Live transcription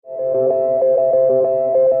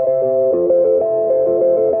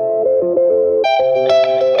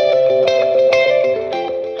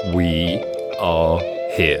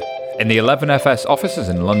in the 11FS offices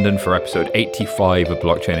in London for episode 85 of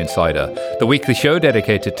Blockchain Insider, the weekly show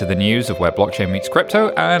dedicated to the news of where blockchain meets crypto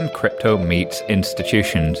and crypto meets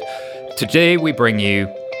institutions. Today we bring you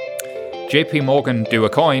JP Morgan do a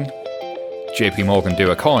coin, JP Morgan do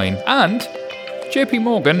a coin, and JP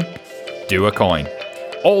Morgan do a coin.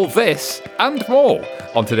 All this and more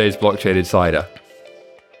on today's Blockchain Insider.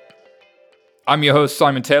 I'm your host,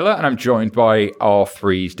 Simon Taylor, and I'm joined by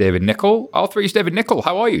R3's David Nicol. R3's David Nicol,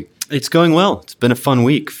 how are you? It's going well. It's been a fun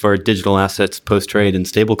week for digital assets, post-trade, and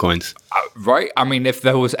stablecoins. Right? I mean, if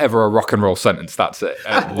there was ever a rock and roll sentence, that's it.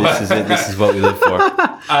 This is it. This is what we live for.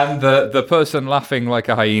 And the person laughing like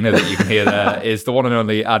a hyena that you can hear there is the one and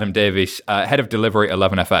only Adam Davies, head of delivery at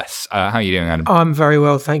 11FS. How are you doing, Adam? I'm very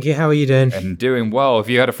well, thank you. How are you doing? And doing well. Have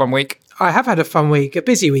you had a fun week? I have had a fun week, a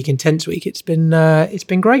busy week, intense week. It's been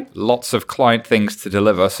great. Lots of client things to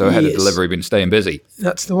deliver, so head of delivery been staying busy.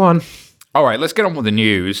 That's the one. All right, let's get on with the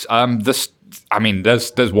news.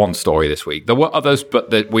 There's one story this week. There were others,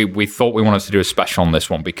 but we thought we wanted to do a special on this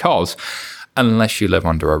one because unless you live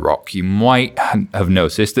under a rock, you might have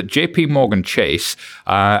noticed that JP Morgan Chase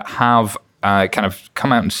have kind of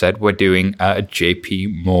come out and said we're doing a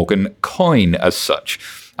JP Morgan coin as such.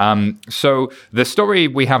 So the story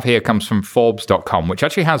we have here comes from Forbes.com, which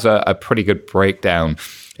actually has a pretty good breakdown.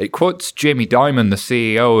 It quotes Jamie Dimon, the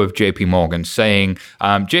CEO of JP Morgan, saying,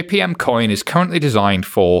 JPM Coin is currently designed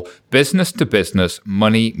for business-to-business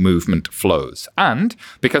money movement flows. And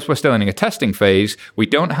because we're still in a testing phase, we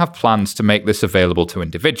don't have plans to make this available to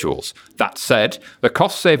individuals. That said, the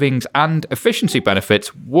cost savings and efficiency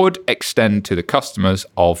benefits would extend to the customers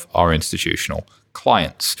of our institutional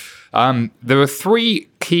clients. There were three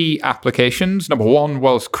key applications. Number one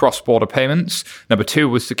was cross-border payments. Number two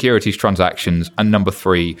was securities transactions. And number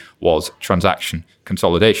three was transaction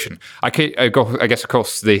consolidation. I guess, of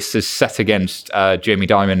course, this is set against Jamie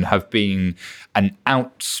Dimon have been an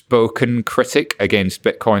outspoken critic against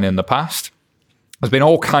Bitcoin in the past. There's been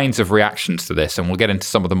all kinds of reactions to this, and we'll get into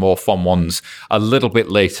some of the more fun ones a little bit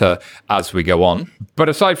later as we go on. But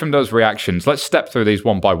aside from those reactions, let's step through these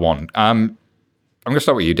one by one. I'm going to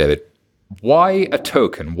start with you, David. Why a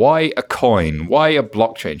token? Why a coin? Why a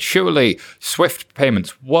blockchain? Surely Swift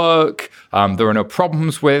payments work. There are no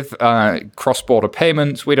problems with cross-border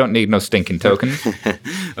payments. We don't need no stinking tokens.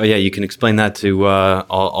 Oh, yeah, you can explain that to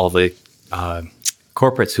all the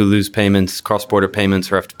corporates who lose payments, cross-border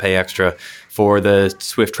payments, or have to pay extra for the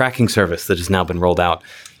Swift tracking service that has now been rolled out.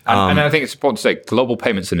 And I think it's important to say Global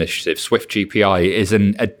Payments Initiative, Swift GPI, is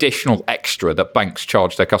an additional extra that banks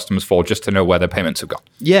charge their customers for just to know where their payments have gone.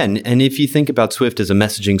 Yeah, and if you think about Swift as a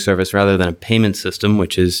messaging service rather than a payment system,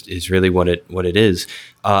 which is really what it is,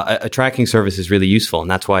 a tracking service is really useful, and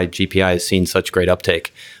that's why GPI has seen such great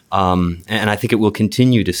uptake. And I think it will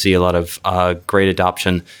continue to see a lot of great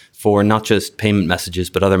adoption for not just payment messages,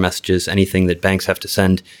 but other messages, anything that banks have to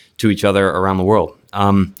send to each other around the world.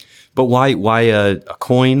 But why a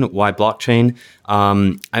coin? Why blockchain?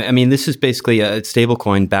 I mean, this is basically a stable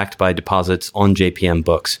coin backed by deposits on JPM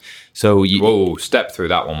books. So whoa, step through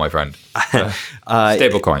that one, my friend.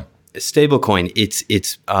 Stable coin. Stable coin.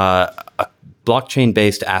 It's a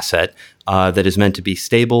blockchain-based asset that is meant to be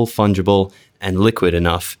stable, fungible, and liquid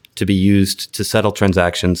enough to be used to settle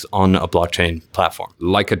transactions on a blockchain platform.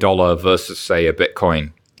 Like a dollar versus, say, a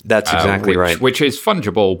Bitcoin. That's exactly right. Which is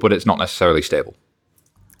fungible, but it's not necessarily stable.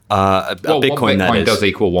 Bitcoin, one Bitcoin does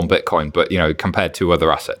equal one Bitcoin, but compared to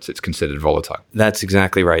other assets, it's considered volatile. That's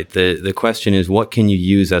exactly right. The question is, what can you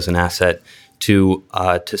use as an asset to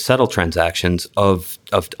settle transactions of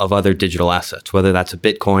other digital assets, whether that's a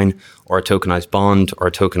Bitcoin or a tokenized bond or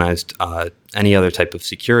a tokenized any other type of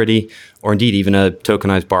security, or indeed even a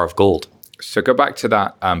tokenized bar of gold. So go back to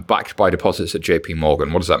that backed by deposits at JP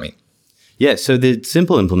Morgan. What does that mean? Yeah, so the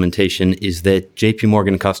simple implementation is that JP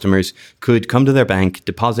Morgan customers could come to their bank,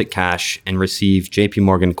 deposit cash, and receive JP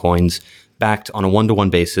Morgan coins backed on a one-to-one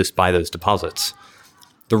basis by those deposits.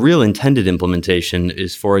 The real intended implementation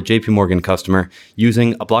is for a JP Morgan customer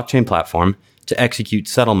using a blockchain platform to execute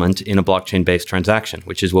settlement in a blockchain-based transaction,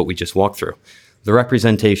 which is what we just walked through. The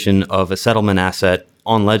representation of a settlement asset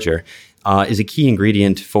on Ledger is a key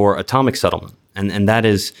ingredient for atomic settlement. And that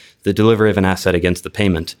is the delivery of an asset against the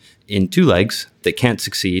payment in two legs that can't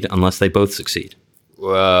succeed unless they both succeed.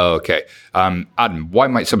 Well, okay. Adam, why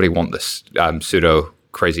might somebody want this pseudo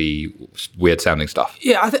crazy, weird sounding stuff?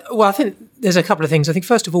 Yeah, I think there's a couple of things. I think,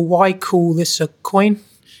 first of all, why call this a coin?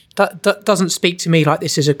 That doesn't speak to me like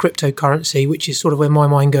this is a cryptocurrency, which is sort of where my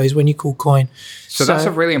mind goes when you call coin. So that's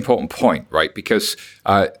a really important point, right? Because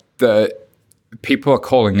people are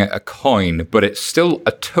calling it a coin, but it's still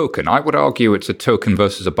a token. I would argue it's a token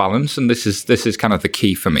versus a balance, and this is kind of the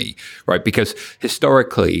key for me, right? Because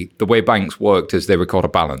historically, the way banks worked is they record a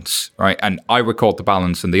balance, right? And I record the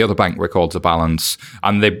balance, and the other bank records a balance,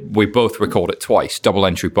 and we both record it twice, double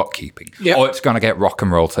entry bookkeeping. Yep. Oh, it's going to get rock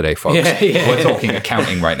and roll today, folks. Yeah. We're talking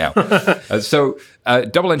accounting right now. So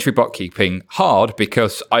double entry bookkeeping, hard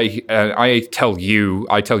because I tell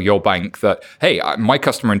your bank that, hey, my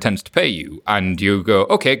customer intends to pay you, and you go,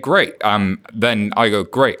 okay, great. Then I go,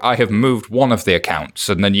 great, I have moved one of the accounts,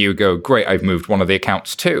 and then you go, great, I've moved one of the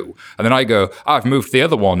accounts too, and then I go, I've moved the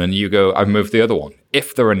other one, and you go, I've moved the other one.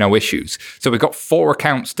 If there are no issues. So we've got 4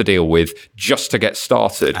 accounts to deal with just to get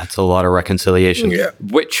started. That's a lot of reconciliation. Yeah.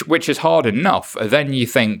 Which is hard enough. Then you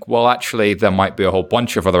think, well, actually, there might be a whole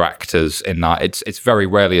bunch of other actors in that. It's very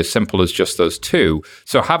rarely as simple as just those 2.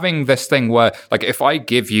 So having this thing where, like, if I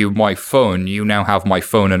give you my phone, you now have my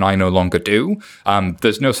phone and I no longer do.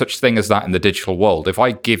 There's no such thing as that in the digital world. If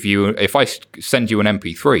I send you an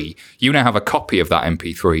MP3, you now have a copy of that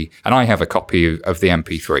MP3 and I have a copy of the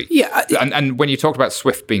MP3. Yeah. And when you talk about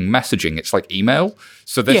Swift being messaging, it's like email.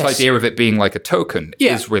 So this idea of it being like a token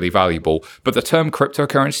is really valuable. But the term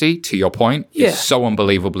cryptocurrency, to your point, is so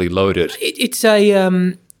unbelievably loaded. It's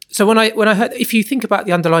a so when I heard, if you think about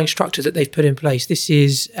the underlying structure that they've put in place, this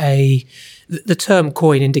is the term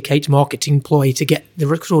coin indicates marketing ploy to get the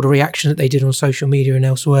sort of reaction that they did on social media and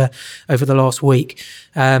elsewhere over the last week.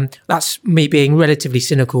 That's me being relatively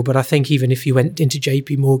cynical, but I think even if you went into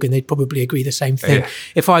JP Morgan, they'd probably agree the same thing. Yeah.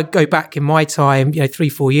 If I go back in my time,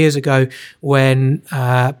 3-4 years ago, when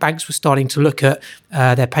banks were starting to look at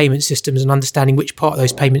their payment systems and understanding which part of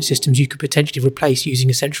those payment systems you could potentially replace using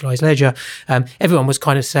a centralized ledger, everyone was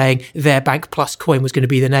kind of saying their bank plus coin was going to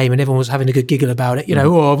be the name, and everyone was having a good giggle about it.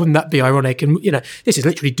 Oh, wouldn't that be ironic? And this is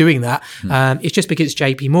literally doing that. It's just because it's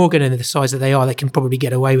JP Morgan and the size that they are, they can probably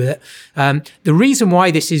get away with it. The reason why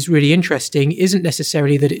this is really interesting isn't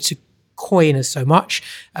necessarily that it's a coin as so much,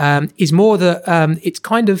 is more that it's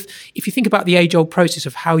kind of, if you think about the age-old process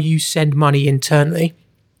of how you send money internally.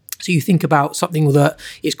 So you think about something that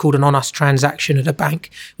is called an on-us transaction at a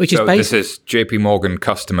bank, which is basically... this is JP Morgan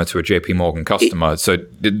customer to a JP Morgan customer. So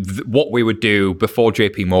what we would do before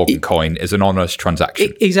JP Morgan coin is an on-us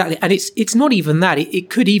transaction. Exactly. And it's not even that.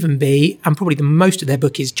 It could even be, and probably the most of their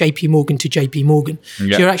book is JP Morgan to JP Morgan.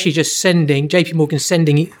 Yeah. So you're actually just JP Morgan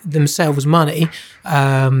sending themselves money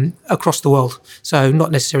across the world. So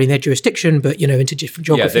not necessarily in their jurisdiction, but, into different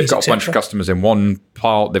geographies. Yeah, they've got a bunch of customers in one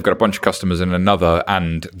part, they've got a bunch of customers in another,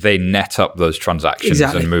 and they net up those transactions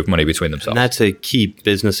and move money between themselves. And that's a key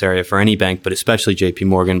business area for any bank, but especially JP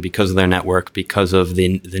Morgan, because of their network, because of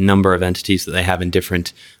the number of entities that they have in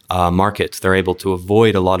different markets. They're able to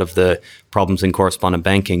avoid a lot of the problems in correspondent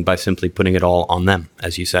banking by simply putting it all on them,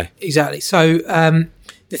 as you say. Exactly. So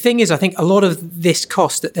the thing is, I think a lot of this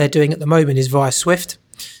cost that they're doing at the moment is via Swift.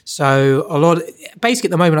 So basically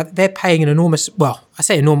at the moment, they're paying an enormous, well, I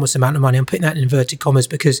say enormous amount of money. I'm putting that in inverted commas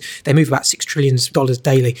because they move about $6 trillion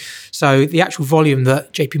daily. So the actual volume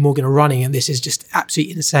that JP Morgan are running, and this is just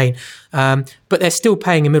absolutely insane. But they're still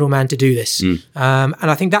paying a middleman to do this. And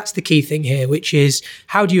I think that's the key thing here, which is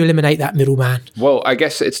how do you eliminate that middleman? Well, I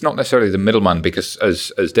guess it's not necessarily the middleman because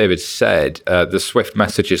as David said, the Swift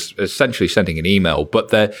message is essentially sending an email,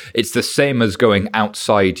 but it's the same as going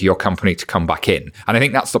outside your company to come back in. And I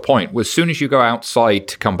think that's the point. As soon as you go outside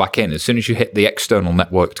to come back in, as soon as you hit the external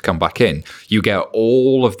network to come back in, you get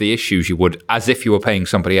all of the issues you would as if you were paying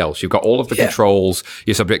somebody else. You've got all of the controls,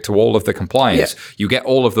 you're subject to all of the compliance, you get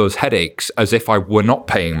all of those headaches as if I were not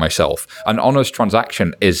paying myself. An honest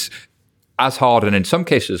transaction is as hard and in some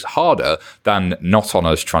cases harder than not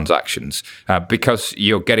honest transactions because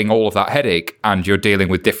you're getting all of that headache and you're dealing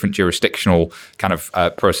with different jurisdictional kind of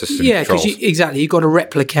processes and controls. Yeah, because you've got to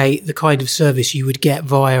replicate the kind of service you would get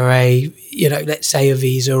via a, let's say a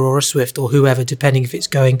Visa or a Swift or whoever, depending if it's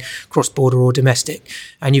going cross-border or domestic.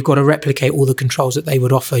 And you've got to replicate all the controls that they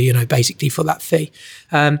would offer, basically for that fee.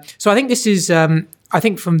 So I think this is, I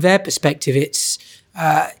think from their perspective,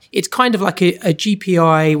 it's kind of like a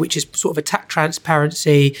GPI, which is sort of a tax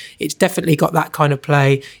transparency. It's definitely got that kind of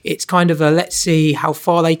play. It's kind of a let's see how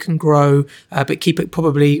far they can grow, but keep it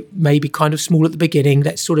probably maybe kind of small at the beginning.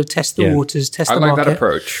 Let's sort of test the waters, test the market. I like that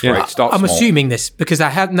approach. Yeah. Right, start I'm small. assuming this because they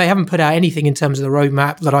haven't put out anything in terms of the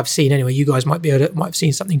roadmap that I've seen. Anyway, you guys might have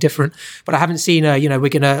seen something different, but I haven't seen we're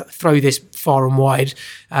going to throw this far and wide.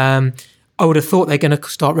 I would have thought they're going to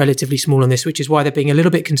start relatively small on this, which is why they're being a little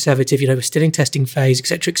bit conservative. We're still in testing phase, et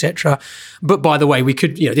cetera, et cetera. But by the way, we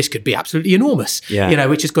could, this could be absolutely enormous,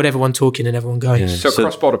 which has got everyone talking and everyone going. Yeah. So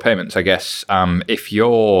cross-border payments, I guess, if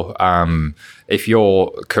you're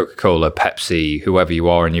Coca-Cola, Pepsi, whoever you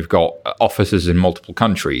are, and you've got offices in multiple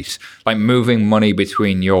countries, like moving money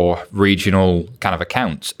between your regional kind of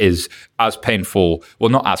accounts is as painful. Well,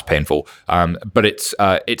 not as painful, but it's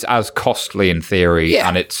as costly in theory,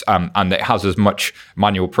 and and it has as much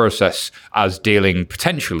manual process as dealing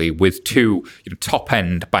potentially with two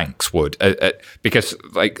top-end banks would. Because,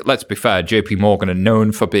 let's be fair, JP Morgan are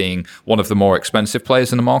known for being one of the more expensive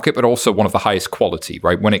players in the market, but also one of the highest quality,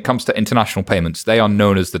 right? When it comes to international payments, they are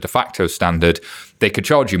known as the de facto standard. They could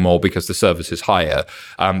charge you more because the service is higher.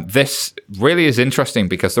 This really is interesting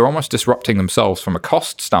because they're almost disrupting themselves from a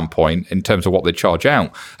cost standpoint in terms of what they charge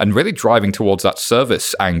out and really driving towards that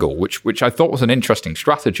service angle, which I thought was an interesting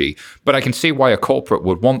strategy. But I can see why a corporate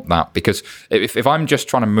would want that, because if I'm just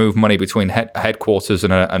trying to move money between headquarters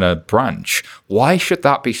and a branch, why should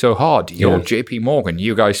that be so hard? You're JP Morgan.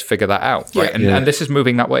 You guys figure that out, right? And this is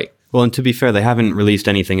moving that way. Well, and to be fair, they haven't released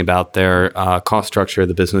anything about their cost structure,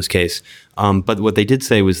 the business case. But what they did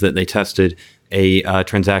say was that they tested a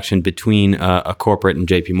transaction between a corporate and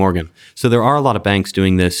JP Morgan. So there are a lot of banks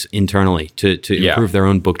doing this internally to improve their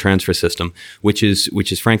own book transfer system, which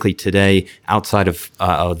is frankly today, outside of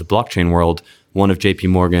the blockchain world, one of JP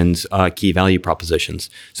Morgan's key value propositions.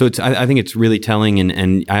 So I think it's really telling,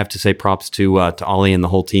 and I have to say props to Ollie and the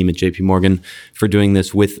whole team at JP Morgan for doing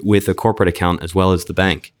this with a corporate account as well as the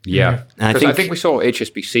bank. Yeah, because I think we saw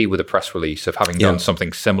HSBC with a press release of having done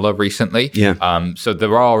something similar recently. Yeah. So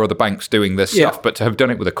there are other banks doing this stuff, but to have done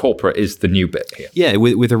it with a corporate is the new bit here. Yeah,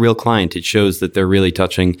 with a real client, it shows that they're really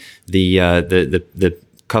touching the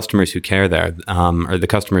customers who care there, or the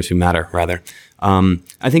customers who matter, rather.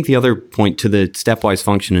 I think the other point to the stepwise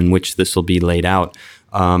function in which this will be laid out,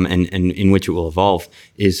 and in which it will evolve,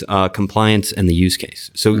 is compliance and the use case.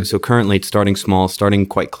 So currently it's starting small, starting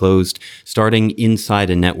quite closed, starting inside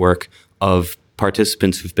a network of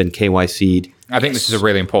participants who've been KYC'd. I think this is a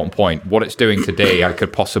really important point. What it's doing today, I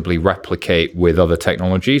could possibly replicate with other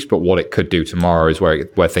technologies, but what it could do tomorrow is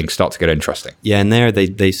where things start to get interesting. Yeah, and there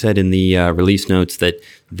they said in the release notes that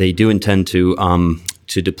they do intend to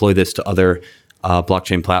deploy this to other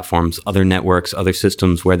blockchain platforms, other networks, other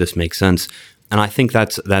systems where this makes sense. And I think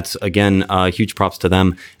that's again, huge props to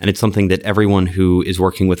them. And it's something that everyone who is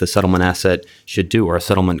working with a settlement asset should do, or a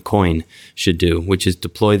settlement coin should do, which is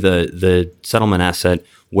deploy the settlement asset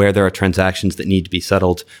where there are transactions that need to be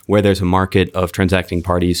settled, where there's a market of transacting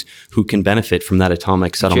parties who can benefit from that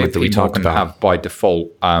atomic settlement that we talked about. Have by default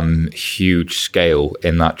huge scale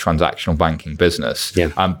in that transactional banking business.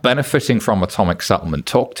 Yeah. Benefiting from atomic settlement.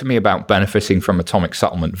 Talk to me about benefiting from atomic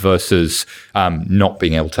settlement versus not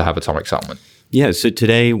being able to have atomic settlement. Yeah, so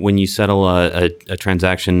today when you settle a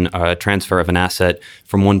transaction, a transfer of an asset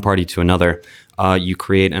from one party to another, you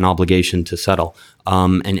create an obligation to settle.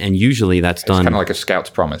 And usually that's done... It's kind of like a scout's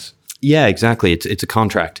promise. Yeah, exactly. It's a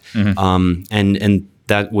contract. Mm-hmm. And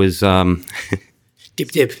that was...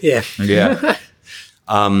 Dip, yeah. Yeah.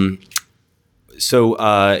 So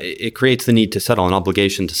it creates the need to settle, an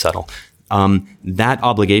obligation to settle. That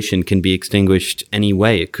obligation can be extinguished any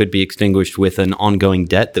way. It could be extinguished with an ongoing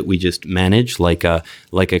debt that we just manage, like a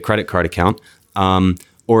credit card account,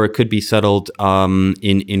 or it could be settled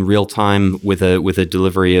in real time with a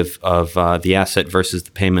delivery of the asset versus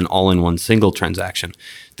the payment all in one single transaction.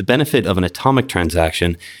 The benefit of an atomic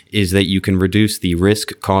transaction is that you can reduce the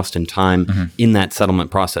risk, cost, and time in that settlement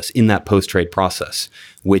process, in that post-trade process,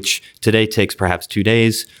 which today takes perhaps 2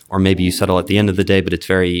 days, or maybe you settle at the end of the day, but it's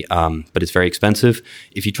very expensive.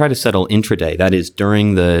 If you try to settle intraday, that is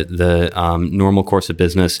during the normal course of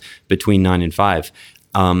business between 9 and 5,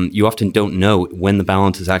 you often don't know when the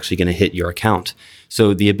balance is actually going to hit your account.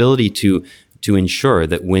 So the ability to ensure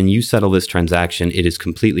that when you settle this transaction, it is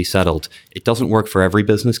completely settled. It doesn't work for every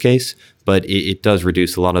business case, but it does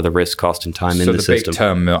reduce a lot of the risk, cost, and time in the system. So the big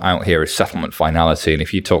term out here is settlement finality. And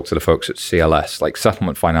if you talk to the folks at CLS, like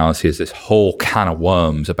settlement finality is this whole can of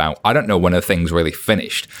worms about, I don't know when a thing's really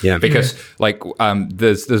finished. Yeah. Because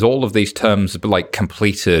there's all of these terms like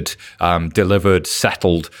completed, delivered,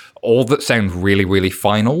 settled, all that sound really, really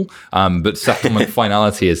final. But settlement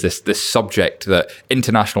finality is this subject that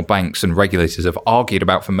international banks and regulators have argued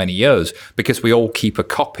about for many years, because we all keep a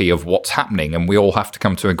copy of what's happening and we all have to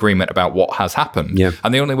come to agreement about what has happened. Yeah.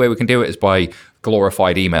 And the only way we can do it is by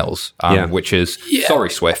glorified emails, which is, sorry,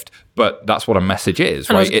 Swift, but that's what a message is,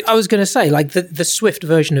 and right? I was going to say, like the Swift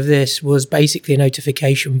version of this was basically a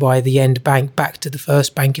notification by the end bank back to the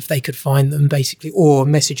first bank if they could find them, basically, or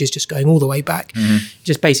messages just going all the way back,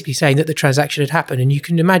 just basically saying that the transaction had happened. And you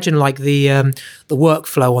can imagine like the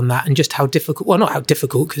workflow on that and just how difficult, well, not how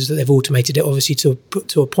difficult because they've automated it obviously to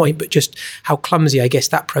a point, but just how clumsy, I guess,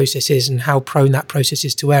 that process is and how prone that process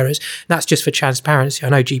is to errors. And that's just for transparency. I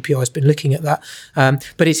know GPR has been looking at that.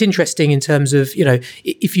 But it's interesting in terms of,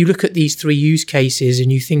 if you look at these three use cases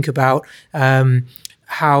and you think about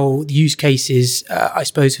how the use cases, I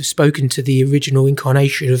suppose, have spoken to the original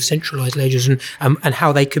incarnation of centralized ledgers and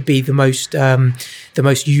how they could be the most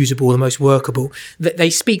usable, the most workable. That they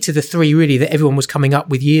speak to the three really that everyone was coming up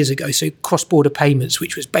with years ago. So cross-border payments,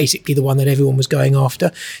 which was basically the one that everyone was going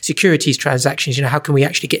after. Securities transactions, how can we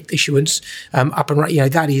actually get issuance up and running?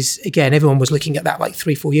 That is, again, everyone was looking at that like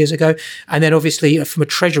 3-4 years ago. And then obviously from a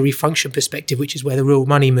treasury function perspective, which is where the real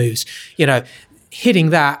money moves, hitting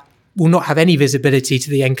that will not have any visibility to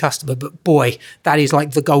the end customer, but boy, that is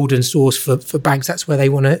like the golden source for banks. That's where they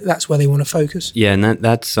want to focus. Yeah, and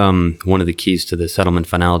that's one of the keys to the settlement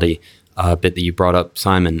finality bit that you brought up,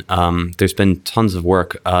 Simon. There's been tons of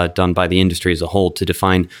work done by the industry as a whole to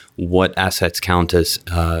define what assets count as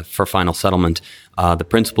for final settlement. The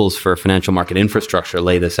principles for financial market infrastructure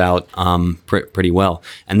lay this out pretty well,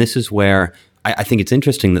 and this is where I think it's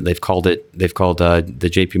interesting that they've called the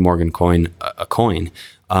JP Morgan coin a coin.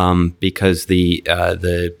 Because the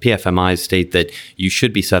PFMIs state that you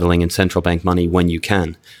should be settling in central bank money when you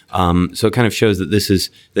can. So it kind of shows that this is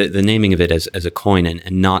the naming of it as a coin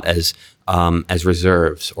and not as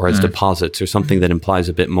reserves or as deposits or something that implies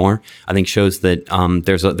a bit more. I think shows that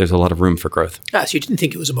there's a lot of room for growth. So you didn't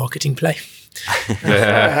think it was a marketing play?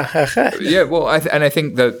 Yeah, well, I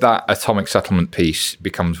think that atomic settlement piece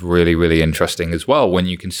becomes really, really interesting as well when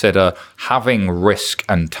you consider having risk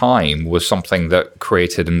and time was something that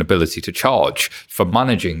created an ability to charge for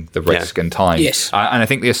managing the risk and time. Yes. And I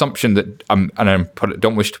think the assumption that, and I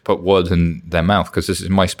don't wish to put words in their mouth because this is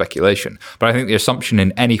my speculation, but I think the assumption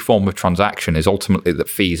in any form of transaction is ultimately that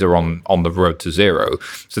fees are on the road to zero.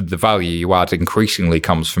 So the value you add increasingly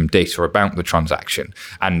comes from data about the transaction.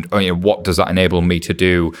 And what does that enable me to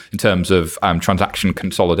do in terms of transaction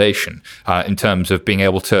consolidation, in terms of being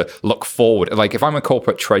able to look forward? Like if I'm a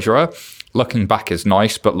corporate treasurer, looking back is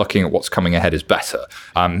nice, but looking at what's coming ahead is better.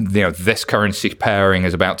 This currency pairing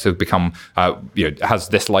is about to become, has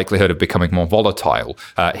this likelihood of becoming more volatile.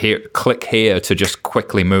 Click here to just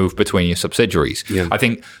quickly move between your subsidiaries. Yeah. I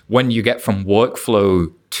think when you get from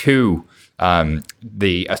workflow to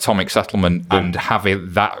the atomic settlement and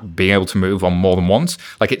having that being able to move on more than once,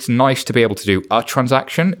 like it's nice to be able to do a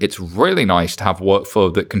transaction. It's really nice to have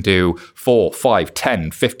workflow that can do 4, 5,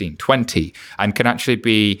 10, 15, 20 and can actually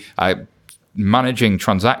be managing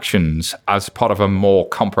transactions as part of a more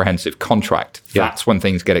comprehensive contract. That's when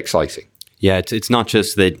things get exciting. Yeah, it's not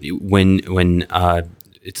just that when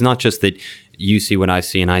it's not just that you see what I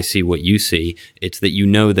see and I see what you see. It's that you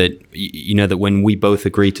know that when we both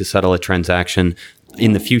agree to settle a transaction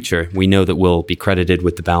in the future, we know that we'll be credited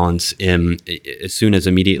with the balance as soon as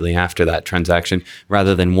immediately after that transaction,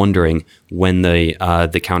 rather than wondering when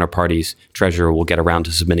the counterparty's treasurer will get around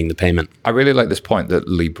to submitting the payment. I really like this point that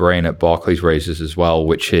Lee Brain at Barclays raises as well,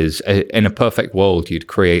 which is in a perfect world, you'd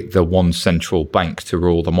create the one central bank to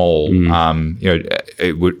rule them all.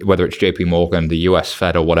 It would, whether it's JP Morgan, the US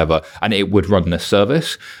Fed or whatever, and it would run this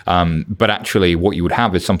service. But actually what you would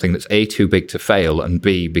have is something that's A, too big to fail, and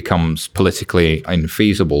B, becomes politically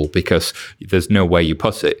infeasible because there's no way you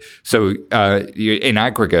put it. So in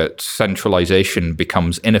aggregate, centralization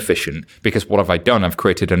becomes inefficient because what have I done? I've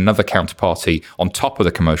created another counterparty on top of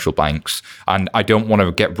the commercial banks, and I don't want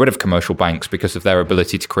to get rid of commercial banks because of their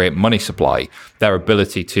ability to create money supply, their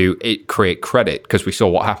ability to create credit, because we saw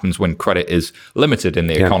what happens when credit is limited in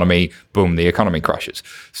the economy. Boom, the economy crashes.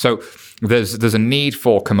 So there's a need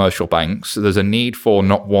for commercial banks. There's a need for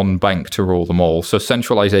not one bank to rule them all. So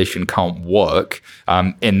centralization can't work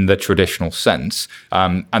in the traditional sense.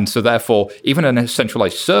 And so therefore, even a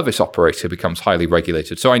centralized service operator becomes highly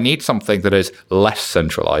regulated. So I need something that is less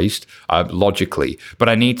centralized logically, but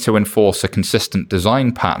I need to enforce a consistent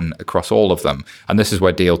design pattern across all of them. And this is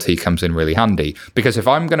where DLT comes in really handy. Because if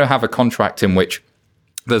I'm going to have a contract in which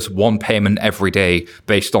there's one payment every day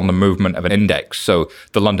based on the movement of an index. So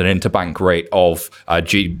the London Interbank rate of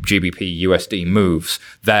GBP USD moves.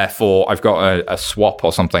 Therefore, I've got a swap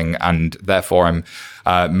or something, and therefore I'm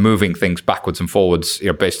moving things backwards and forwards.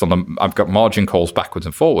 Based on I've got margin calls backwards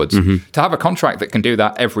and forwards. To have a contract that can do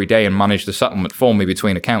that every day and manage the settlement for me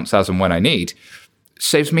between accounts as and when I need.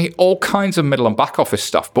 saves me all kinds of middle and back office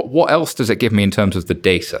stuff. But what else does it give me in terms of the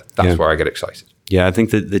data? That's where I get excited. Yeah, I think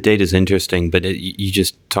that the data is interesting, but you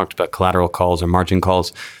just talked about collateral calls or margin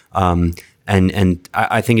calls. And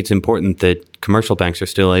I think it's important that commercial banks are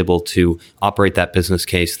still able to operate that business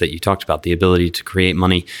case that you talked about, the ability to create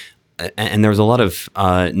money. And there was a lot of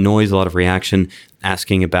noise, a lot of reaction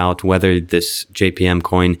asking about whether this JPM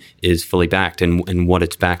coin is fully backed and what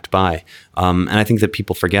it's backed by. And I think that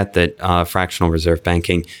people forget that fractional reserve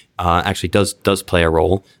banking actually does play a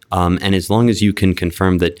role. And as long as you can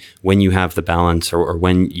confirm that when you have the balance or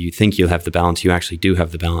when you think you have the balance, you actually do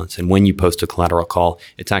have the balance. And when you post a collateral call,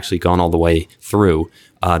 it's actually gone all the way through.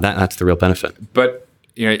 That's the real benefit. But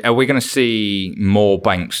are we going to see more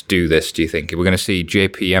banks do this, do you think? Are we going to see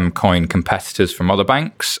JPM coin competitors from other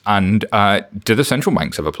banks? And do the central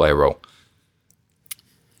banks ever play a role?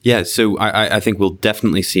 Yeah, so I think we'll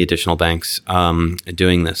definitely see additional banks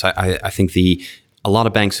doing this. I think a lot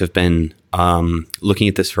of banks have been looking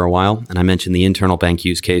at this for a while, and I mentioned the internal bank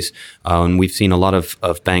use case, and we've seen a lot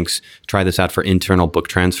of banks try this out for internal book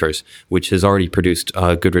transfers, which has already produced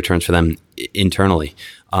good returns for them internally.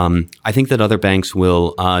 I think that other banks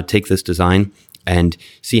will take this design and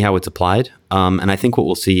see how it's applied. And I think what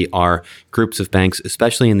we'll see are groups of banks,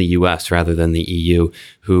 especially in the US rather than the EU,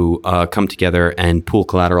 who come together and pool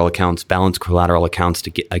collateral accounts, balance collateral accounts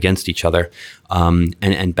against each other,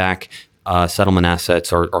 and back settlement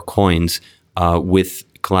assets or coins with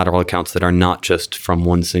collateral accounts that are not just from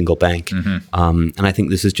one single bank. Mm-hmm. And I think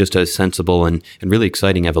this is just a sensible and really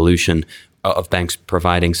exciting evolution of banks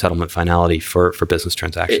providing settlement finality for business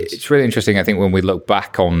transactions. It's really interesting. I think when we look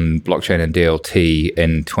back on blockchain and DLT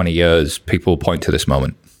in 20 years, people point to this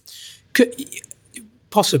moment.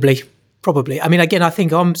 Possibly, probably. I mean, again, I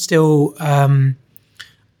think I'm still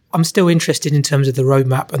interested in terms of the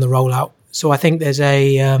roadmap and the rollout. So I think there's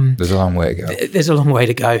a long way to go. There's a long way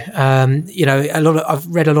to go. I've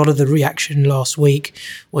read a lot of the reaction last week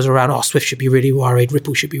was around, Swift should be really worried,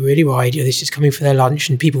 Ripple should be really worried. This is coming for their lunch,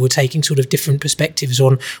 and people were taking sort of different perspectives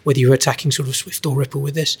on whether you were attacking sort of Swift or Ripple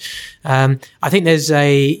with this. I think there's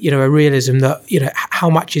a realism that how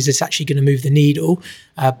much is this actually going to move the needle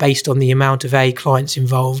based on the amount of A, clients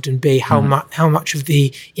involved, and B, how much of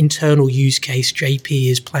the internal use case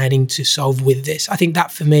JP is planning to solve with this. I think that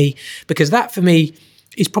for me, because that for me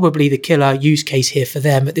is probably the killer use case here for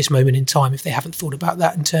them at this moment in time, if they haven't thought about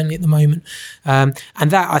that internally at the moment. And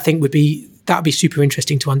that I think would be super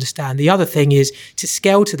interesting to understand. The other thing is to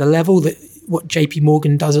scale to the level that what JP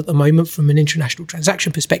Morgan does at the moment from an international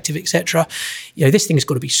transaction perspective, etc. This thing has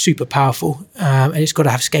got to be super powerful, and it's got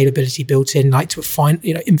to have scalability built in, like to find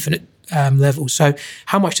infinite levels. So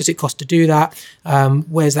how much does it cost to do that?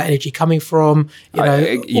 Where's that energy coming from? You're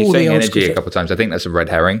saying energy a couple of times. I think that's a red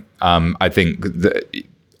herring. I think that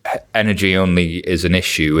energy only is an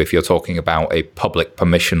issue if you're talking about a public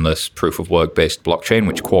permissionless proof of work based blockchain,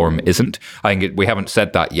 which Quorum isn't. I think we haven't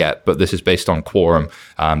said that yet, but this is based on Quorum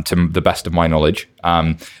to the best of my knowledge.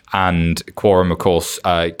 And Quorum, of course,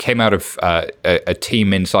 came out of a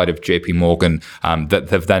team inside of JP Morgan that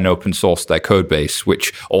have then open sourced their code base,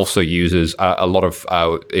 which also uses a lot of,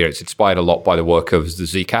 it's inspired a lot by the work of the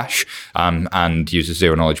Zcash and uses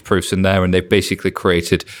zero knowledge proofs in there. And they've basically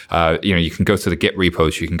created, you can go to the Git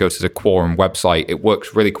repos, you can go to the Quorum website. It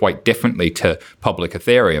works really quite differently to public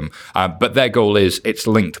Ethereum. But their goal is it's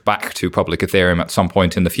linked back to public Ethereum at some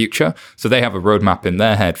point in the future. So they have a roadmap in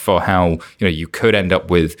their head for how, you could end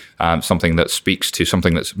up with something that speaks to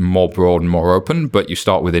something that's more broad and more open, but you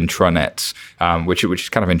start with intranets, which is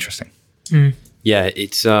kind of interesting. Mm. Yeah,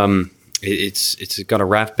 it's got a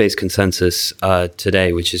Raft-based consensus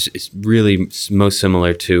today, which is really most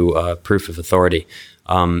similar to proof of authority.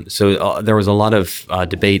 So there was a lot of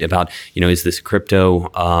debate about, is this crypto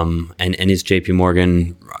and is JP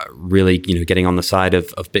Morgan really, getting on the side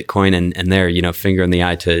of Bitcoin and they're, finger in the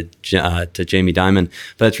eye to Jamie Dimon.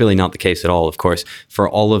 But that's really not the case at all. Of course, for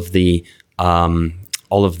all of the POCs,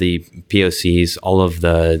 all of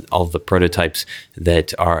the prototypes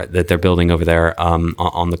that they're building over there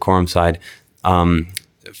on the Quorum side,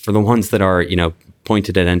 for the ones that are,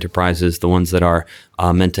 pointed at enterprises, the ones that are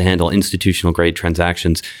meant to handle institutional grade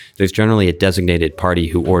transactions, there's generally a designated party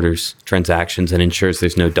who orders transactions and ensures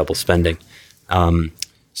there's no double spending.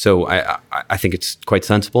 So I think it's quite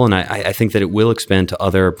sensible, and I think that it will expand to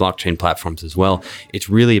other blockchain platforms as well. It's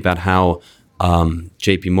really about how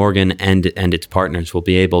JP Morgan and its partners will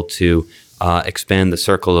be able to expand the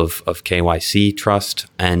circle of KYC trust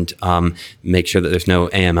and make sure that there's no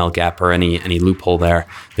AML gap or any loophole there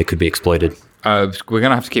that could be exploited. We're going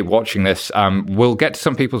to have to keep watching this. We'll get to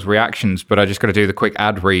some people's reactions, but I just got to do the quick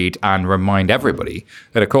ad read and remind everybody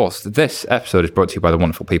that, of course, this episode is brought to you by the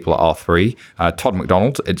wonderful people at R3. Todd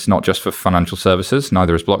McDonald, it's not just for financial services,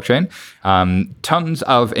 neither is blockchain. Tons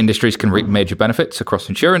of industries can reap major benefits across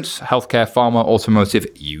insurance, healthcare, pharma, automotive,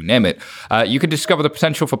 you name it. You can discover the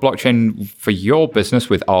potential for blockchain for your business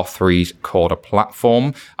with R3's Corda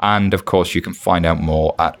platform. And, of course, you can find out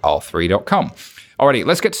more at r3.com. Alrighty,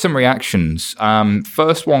 let's get to some reactions.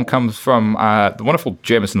 First one comes from the wonderful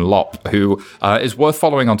Jameson Lopp, who is worth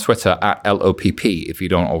following on Twitter at LOPP if you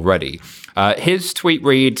don't already. His tweet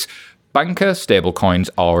reads, "Banker stablecoins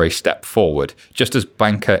are a step forward, just as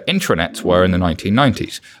banker intranets were in the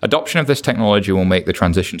 1990s. Adoption of this technology will make the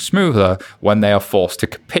transition smoother when they are forced to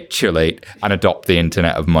capitulate and adopt the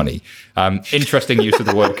Internet of Money." Interesting use of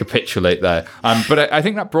the word capitulate there. But I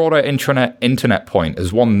think that broader internet point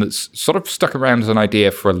is one that's sort of stuck around as an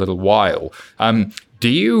idea for a little while.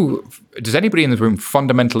 Does anybody in the room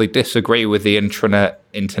fundamentally disagree with the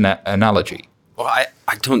internet analogy? Well,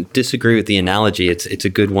 I don't disagree with the analogy. It's a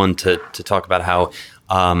good one to talk about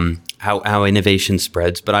how innovation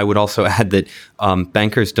spreads. But I would also add that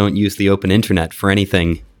bankers don't use the open internet for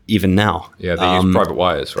anything even now. Yeah, they use private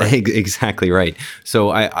wires, right? Exactly right. So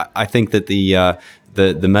I think that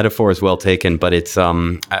the metaphor is well taken, but it's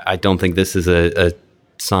I don't think this is a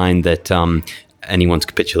sign that anyone's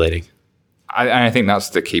capitulating. I think that's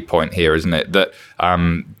the key point here, isn't it? That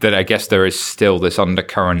I guess there is still this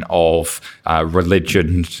undercurrent of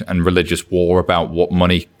religion and religious war about what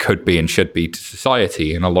money could be and should be to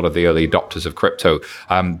society, and a lot of the early adopters of crypto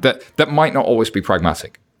that might not always be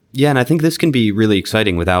pragmatic. Yeah, and I think this can be really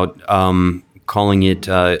exciting without calling it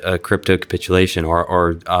a crypto capitulation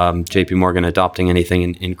or JP Morgan adopting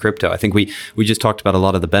anything in crypto. I think we just talked about a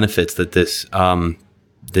lot of the benefits that this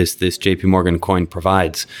JP Morgan coin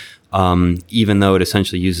provides. Even though it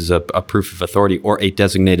essentially uses a proof of authority or a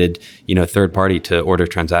designated, third party to order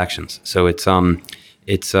transactions. So I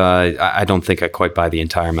don't think I quite buy the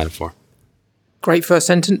entire metaphor. Great first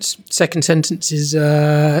sentence. Second sentence is,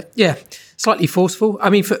 slightly forceful. I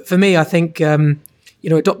mean, for me, I think,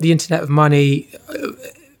 adopt the Internet of Money.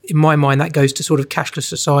 In my mind, that goes to sort of cashless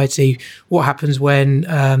society. What happens when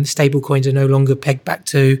stable coins are no longer pegged back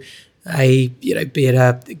to be it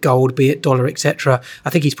a gold, be it dollar, etc. I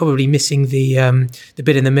think he's probably missing the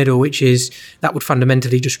bit in the middle, which is that would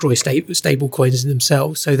fundamentally destroy stable coins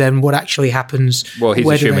themselves. So then what actually happens? Well, he's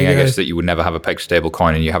assuming, I guess, that you would never have a pegged stable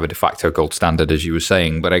coin and you have a de facto gold standard, as you were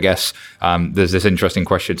saying. But I guess there's this interesting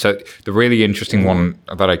question. So the really interesting one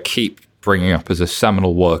that I keep bringing up as a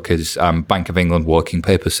seminal work is Bank of England Working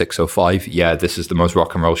Paper 605. Yeah, this is the most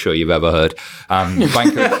rock and roll show you've ever heard.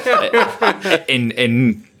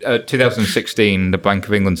 In 2016, the Bank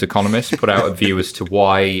of England's economists put out a view as to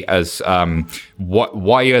why are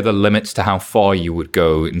the limits to how far you would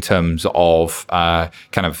go in terms of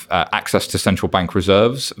access to central bank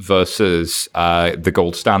reserves versus the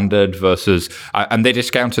gold standard versus, and they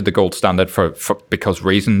discounted the gold standard for because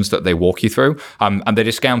reasons that they walk you through, and they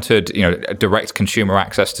discounted direct consumer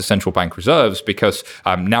access to central bank reserves because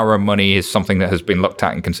narrow money is something that has been looked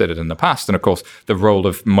at and considered in the past, and of course the role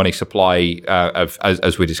of money supply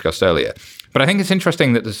as we discussed earlier. But I think it's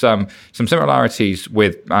interesting that there's some similarities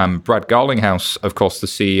with Brad Garlinghouse, of course, the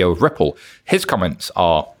CEO of Ripple. His comments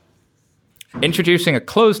are, introducing a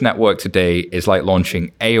closed network today is like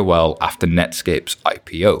launching AOL after Netscape's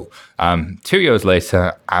IPO. 2 years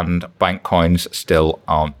later, and bank coins still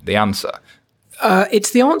aren't the answer. It's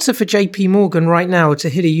the answer for JP Morgan right now to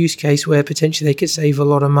hit a use case where potentially they could save a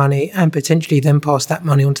lot of money and potentially then pass that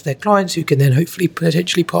money on to their clients, who can then hopefully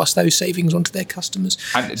potentially pass those savings on to their customers.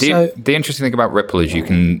 And the interesting thing about Ripple is you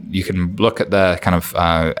can look at their kind of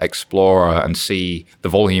Explorer and see the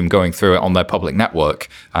volume going through it on their public network.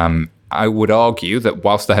 I would argue that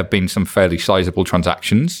whilst there have been some fairly sizable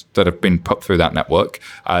transactions that have been put through that network,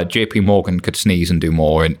 JP Morgan could sneeze and do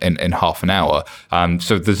more in half an hour.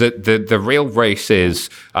 So there's the real race is,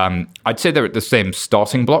 I'd say they're at the same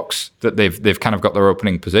starting blocks, that they've kind of got their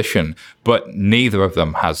opening position, but neither of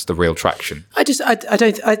them has the real traction.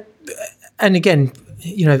 And again,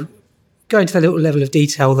 go into the little level of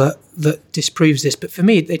detail that disproves this, but for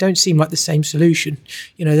me, they don't seem like the same solution.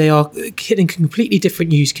 They are hitting a completely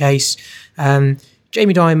different use case.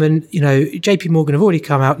 Jamie Dimon, JP Morgan have already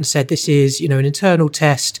come out and said this is, an internal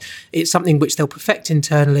test. It's something which they'll perfect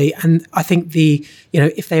internally. And I think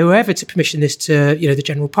if they were ever to permission this to, the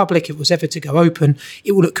general public, if it was ever to go open,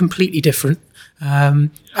 it will look completely different.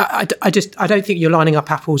 I don't think you're lining up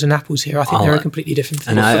apples and apples here. I think they're a completely different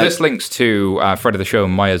thing. So this links to friend of the show,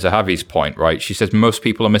 Maya Zahavi's point, right? She says most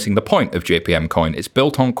people are missing the point of JPM Coin. It's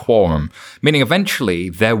built on Quorum, meaning eventually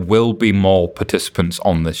there will be more participants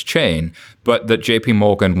on this chain, but that JP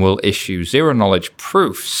Morgan will issue zero-knowledge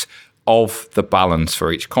proofs of the balance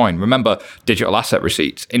for each coin. Remember, digital asset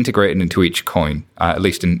receipts integrated into each coin, at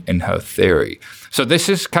least in her theory. So this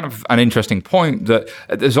is kind of an interesting point that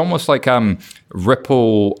there's almost like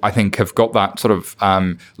Ripple, I think, have got that sort of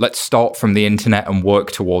let's start from the internet and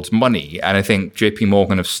work towards money. And I think JP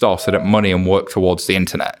Morgan have started at money and worked towards the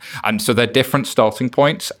internet. And so they're different starting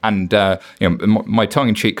points. And my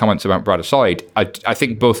tongue-in-cheek comments about Brad aside, I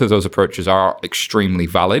think both of those approaches are extremely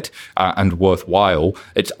valid and worthwhile.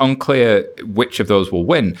 It's unclear which of those will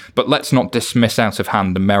win, but let's not dismiss out of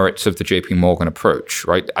hand the merits of the JP Morgan approach,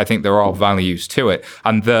 right? I think there are values to it.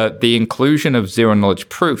 And the inclusion of zero-knowledge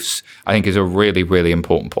proofs, I think, is a really, really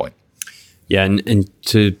important point. Yeah, and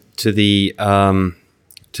to the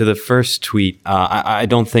first tweet, I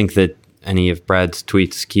don't think that any of Brad's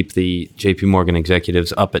tweets keep the JP Morgan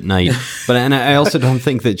executives up at night. And I also don't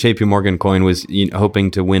think that JP Morgan Coin was hoping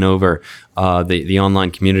to win over the online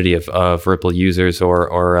community of Ripple users or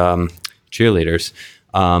cheerleaders.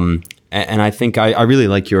 And I think I really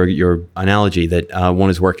like your analogy that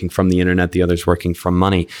one is working from the internet, the other is working from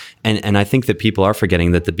money. And I think that people are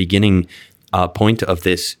forgetting that the beginning point of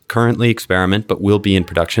this currently experiment, but will be in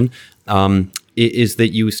production, is that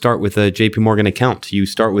you start with a JP Morgan account. You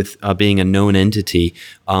start with being a known entity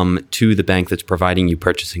to the bank that's providing you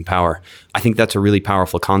purchasing power. I think that's a really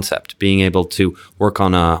powerful concept, being able to work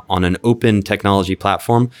on an open technology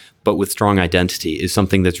platform, but with strong identity is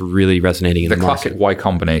something that's really resonating in the market. The classic Y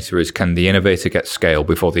Combinator is, can the innovator get scale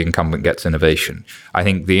before the incumbent gets innovation? I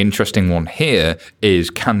think the interesting one here is,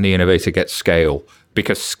 can the innovator get scale?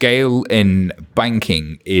 Because scale in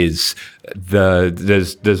banking is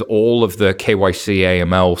there's all of the KYC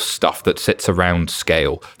AML stuff that sits around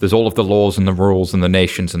scale. There's all of the laws and the rules and the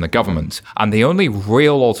nations and the governments. And the only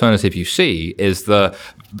real alternative you see is the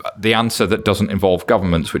answer that doesn't involve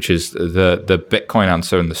governments, which is the Bitcoin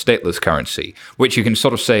answer and the stateless currency, which you can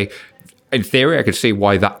sort of say, in theory, I could see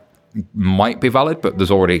why that might be valid, but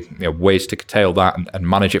there's already ways to curtail that and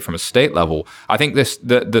manage it from a state level. I think the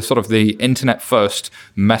sort of the internet first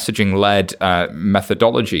messaging led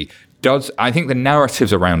methodology does. I think the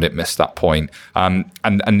narratives around it miss that point, and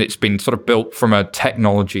it's been sort of built from a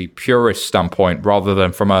technology purist standpoint rather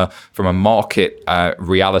than from a market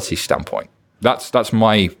reality standpoint. That's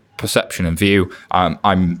my perception and view.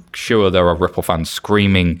 I'm sure there are Ripple fans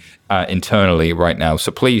screaming internally right now.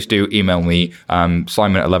 So please do email me,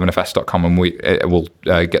 simon@11fs.com, and we'll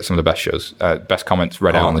get some of the best comments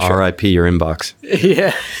read out on the show. RIP your inbox.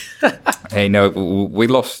 Yeah. Hey, no, we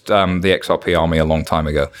lost the XRP army a long time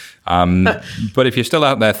ago. But if you're still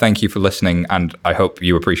out there, thank you for listening, and I hope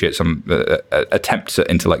you appreciate some attempts at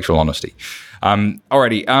intellectual honesty.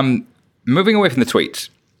 Alrighty, moving away from the tweets.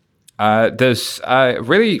 There's a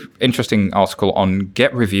really interesting article on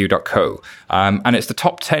getreview.co, and it's the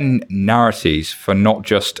top 10 narratives for not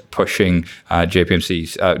just pushing not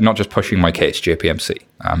just pushing my case, JPMC,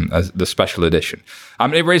 as the special edition.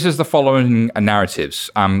 It raises the following narratives.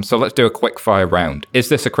 So let's do a quick fire round. Is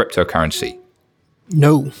this a cryptocurrency?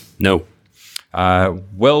 No.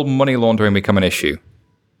 Will money laundering become an issue?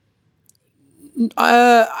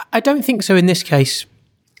 I don't think so in this case.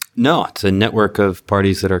 No, it's a network of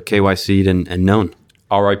parties that are KYC'd and known.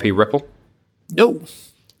 RIP Ripple? No,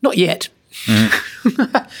 not yet.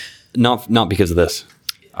 Not because of this.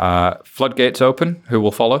 Floodgates open. Who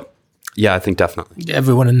will follow? Yeah, I think definitely.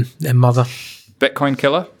 Everyone and their mother. Bitcoin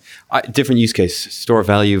killer? Different use case. Store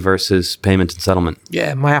value versus payment and settlement.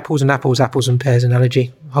 Yeah, my apples and pears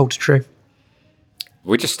analogy holds true.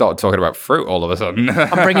 We just started talking about fruit all of a sudden.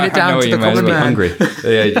 I'm bringing it down to the common man. Hungry.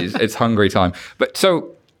 Yeah, it's hungry time. But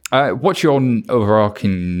so... what's your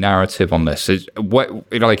overarching narrative on this? Is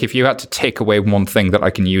if you had to take away one thing that I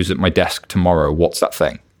can use at my desk tomorrow, what's that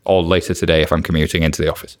thing? Or later today if I'm commuting into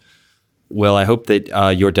the office? Well, I hope that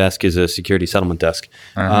your desk is a security settlement desk.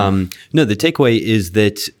 Uh-huh. No, the takeaway is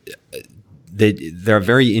that there are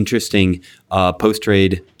very interesting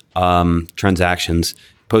post-trade transactions,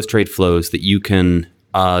 post-trade flows that you can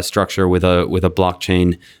structure with a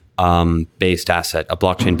blockchain based asset, a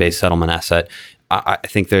blockchain-based settlement asset. I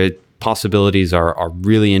think the possibilities are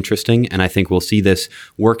really interesting, and I think we'll see this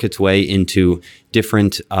work its way into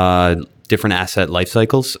different asset life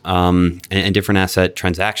cycles and different asset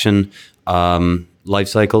transaction life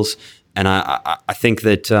cycles. And I think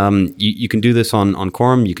that you can do this on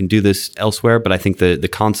Quorum, you can do this elsewhere, but I think the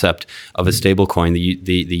concept of a stablecoin,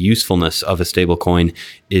 the usefulness of a stablecoin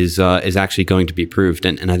is actually going to be proved.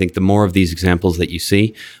 And I think the more of these examples that you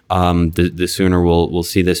see, the sooner we'll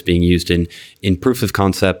see this being used in proof of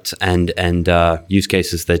concept and use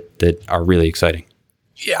cases that are really exciting.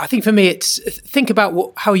 Yeah, I think for me, it's think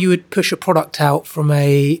about how you would push a product out from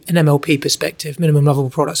an MLP perspective, minimum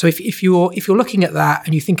lovable product. So if you're looking at that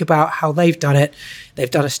and you think about how they've done it,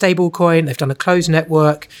 they've done a stable coin, they've done a closed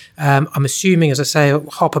network. I'm assuming, as I say, I'll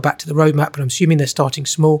harper back to the roadmap, but I'm assuming they're starting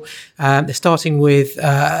small. They're starting with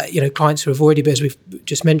clients who have already, as we've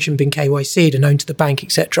just mentioned, been KYC'd and known to the bank,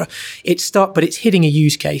 etc. But it's hitting a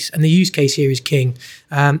use case, and the use case here is king.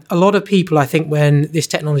 A lot of people, I think, when this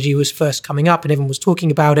technology was first coming up and everyone was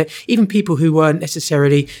talking about it, even people who weren't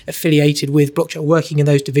necessarily affiliated with blockchain, working in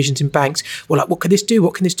those divisions in banks, were like, what could this do?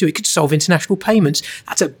 What can this do? It could solve international payments.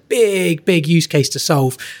 That's a big use case to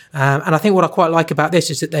solve. And I think what I quite like about this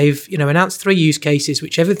is that they've announced 3 use cases,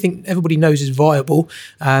 which everybody knows is viable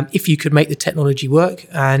if you could make the technology work.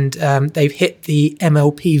 And they've hit the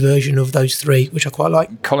MLP version of those 3, which I quite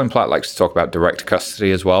like. Colin Platt likes to talk about direct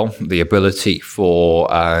custody as well, the ability for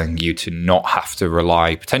you to not have to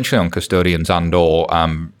rely potentially on custodians and or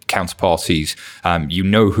counterparties. You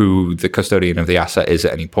know who the custodian of the asset is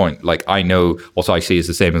at any point. Like, I know what I see is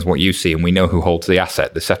the same as what you see, and we know who holds the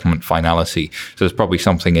asset, the settlement finality. So there's probably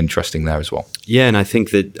something interesting there as well. Yeah, and I think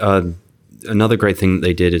that another great thing that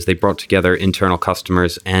they did is they brought together internal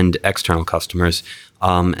customers and external customers,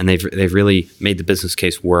 and they've really made the business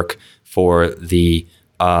case work for the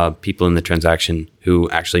people in the transaction who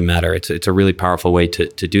actually matter. It's a really powerful way to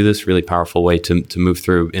do this, really powerful way to move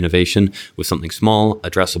through innovation with something small,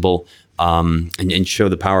 addressable, and show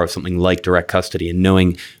the power of something like direct custody and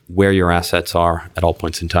knowing where your assets are at all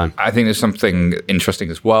points in time. I think there's something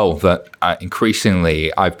interesting as well that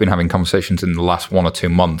increasingly I've been having conversations in the last 1 or 2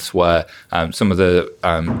 months where some of the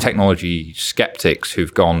technology skeptics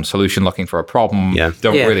who've gone solution looking for a problem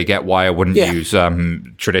don't really get why I wouldn't use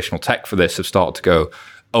traditional tech for this have started to go,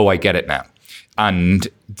 oh, I get it now. And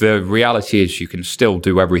the reality is you can still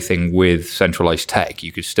do everything with centralized tech.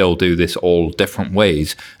 You could still do this all different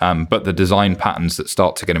ways. But the design patterns that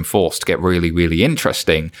start to get enforced get really, really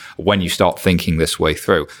interesting when you start thinking this way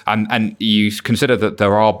through. And you consider that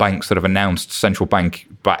there are banks that have announced central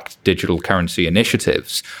bank-backed digital currency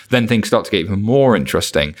initiatives, then things start to get even more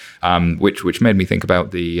interesting, which made me think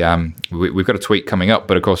about the we've got a tweet coming up,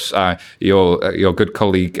 but of course your good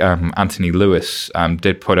colleague Anthony Lewis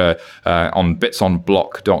did put on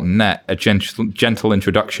bitsonblock.net a gentle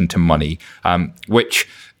introduction to money, which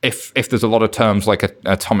if there's a lot of terms like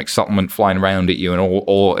atomic settlement flying around at you and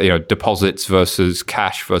all deposits versus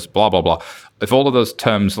cash versus blah blah blah, if all of those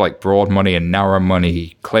terms like broad money and narrow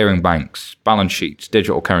money, clearing banks, balance sheets,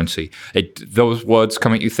 digital currency, those words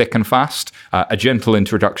come at you thick and fast, a gentle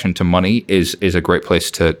introduction to money is a great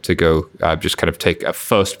place to go. Just kind of take a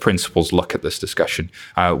first principles look at this discussion.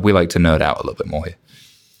 We like to nerd out a little bit more here.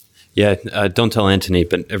 Yeah, don't tell Anthony,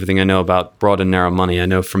 but everything I know about broad and narrow money, I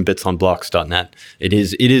know from bitsonblocks.net. It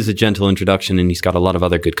is a gentle introduction, and he's got a lot of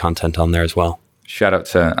other good content on there as well. Shout out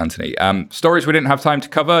to Anthony. Stories we didn't have time to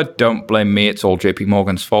cover. Don't blame me. It's all JP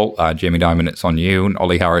Morgan's fault. Jamie Dimon, it's on you. And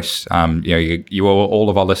Ollie Harris, you owe all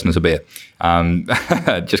of our listeners a beer.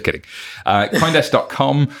 Just kidding.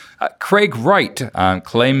 Coindesk.com. Craig Wright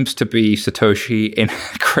claims to be Satoshi in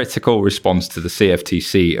critical response to the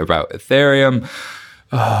CFTC about Ethereum.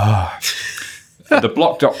 The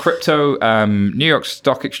Block.crypto, New York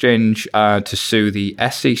Stock Exchange to sue the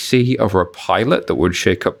SEC over a pilot that would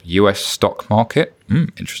shake up US stock market.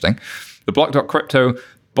 Interesting. The Block.crypto,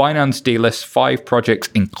 Binance delists 5 projects,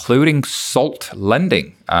 including Salt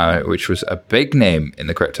Lending, which was a big name in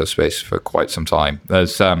the crypto space for quite some time.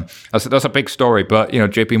 That's a big story, but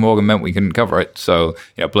JP Morgan meant we couldn't cover it, so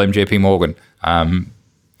blame JP Morgan.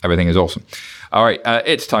 Everything is awesome. All right,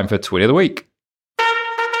 it's time for Tweet of the Week.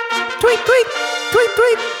 Tweet.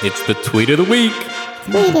 It's the Tweet of the Week.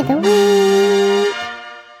 Tweet of the Week.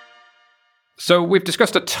 So we've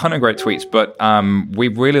discussed a ton of great tweets, but we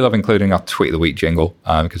really love including our Tweet of the Week jingle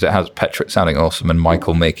because it has Patrick sounding awesome and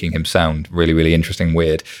Michael making him sound really, really interesting and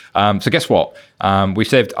weird. So guess what? We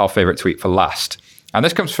saved our favorite tweet for last. And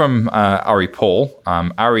this comes from Ari Paul,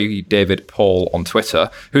 Ari David Paul on Twitter,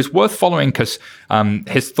 who's worth following because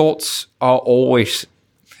his thoughts are always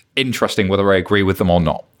interesting, whether I agree with them or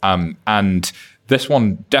not. And this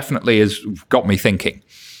one definitely has got me thinking.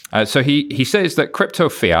 So he says that crypto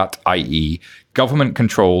fiat, i.e.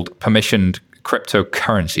 government-controlled permissioned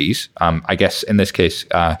cryptocurrencies, I guess in this case,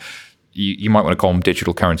 you might want to call them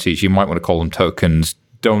digital currencies, you might want to call them tokens,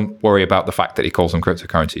 don't worry about the fact that he calls them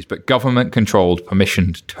cryptocurrencies, but government-controlled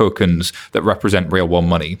permissioned tokens that represent real-world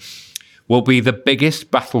money will be the biggest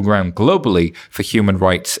battleground globally for human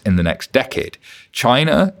rights in the next decade.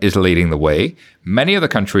 China is leading the way. Many other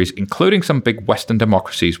countries, including some big Western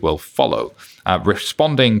democracies, will follow.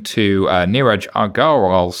 Responding to Neeraj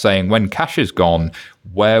Agarwal saying, when cash is gone,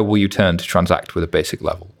 where will you turn to transact with a basic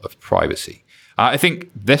level of privacy? I think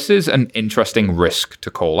this is an interesting risk to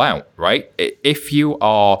call out, right? If you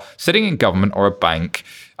are sitting in government or a bank,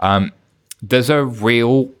 there's a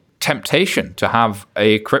real temptation to have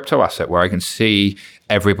a crypto asset where I can see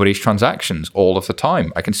everybody's transactions all of the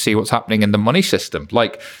time. I can see what's happening in the money system.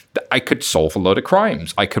 Like, I could solve a load of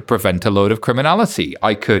crimes. I could prevent a load of criminality.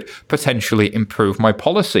 I could potentially improve my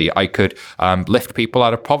policy. I could lift people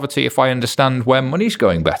out of poverty if I understand where money's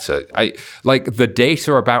going better. The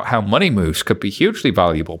data about how money moves could be hugely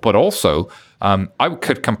valuable, but also I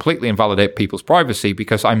could completely invalidate people's privacy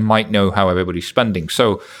because I might know how everybody's spending.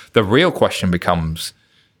 So the real question becomes,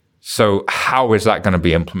 so how is that going to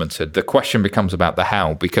be implemented? The question becomes about the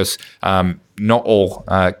how, because not all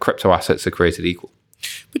crypto assets are created equal.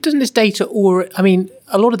 But doesn't this data,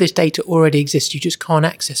 a lot of this data already exists. You just can't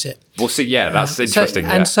access it. Well, see, yeah, that's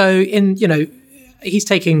interesting. So he's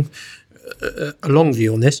taking a long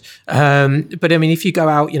view on this. But I mean, if you go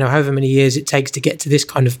out, however many years it takes to get to this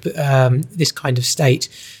kind of state,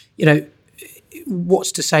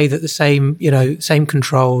 what's to say that the same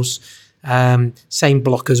controls, same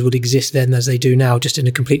blockers would exist then as they do now, just in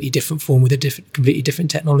a completely different form with a completely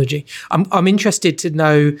different technology. I'm interested to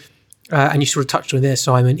know, and you sort of touched on there,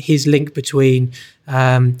 Simon, his link between,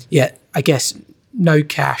 I guess, no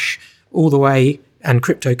cash all the way and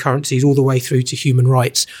cryptocurrencies all the way through to human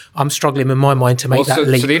rights. I'm struggling in my mind to make that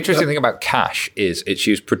link. So the interesting thing about cash is it's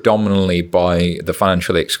used predominantly by the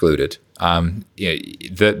financially excluded.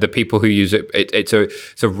 The people who use it, it's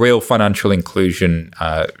a real financial inclusion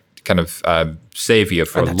savior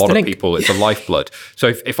for a lot of people. It's a lifeblood.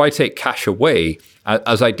 So if I take cash away,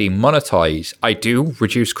 as I demonetize, I do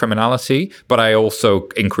reduce criminality, but I also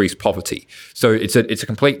increase poverty. So it's a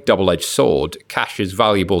complete double-edged sword. Cash is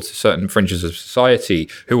valuable to certain fringes of society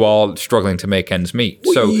who are struggling to make ends meet.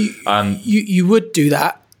 Well, you would do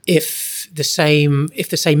that if the same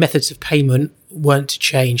methods of payment weren't to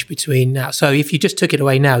change between now. So if you just took it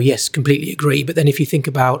away now, yes, completely agree. But then if you think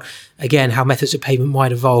about, again, how methods of payment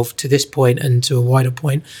might evolve to this point and to a wider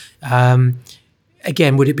point,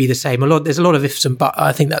 again, would it be the same? There's a lot of ifs and buts.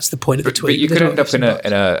 I think that's the point of the tweet. But you could end up in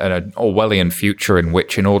an Orwellian future in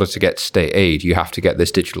which, in order to get state aid, you have to get this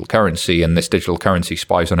digital currency, and this digital currency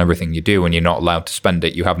spies on everything you do, and you're not allowed to spend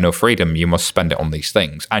it. You have no freedom. You must spend it on these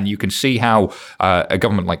things. And you can see how a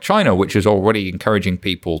government like China, which is already encouraging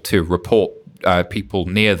people to report people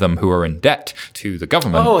near them who are in debt to the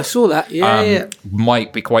government. Oh, I saw that. Yeah.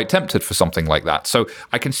 Might be quite tempted for something like that. So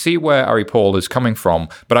I can see where Ari Paul is coming from,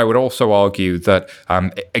 but I would also argue that,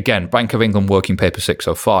 again, Bank of England Working Paper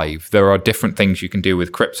 605, there are different things you can do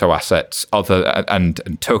with crypto assets and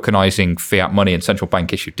tokenizing fiat money and central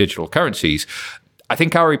bank issued digital currencies. I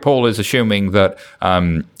think Ari Paul is assuming that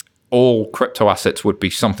all crypto assets would be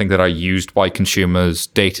something that are used by consumers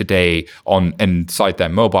day to day inside their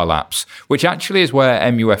mobile apps, which actually is where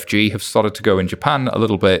MUFG have started to go in Japan a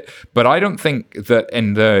little bit. But I don't think that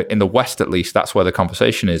in the West, at least, that's where the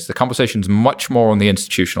conversation is. The conversation's much more on the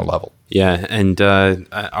institutional level. Yeah, and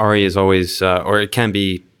Ari is always, or it can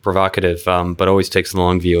be provocative, but always takes the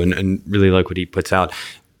long view, and really like what he puts out.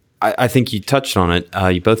 I think you touched on it,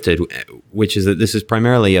 you both did, which is that this is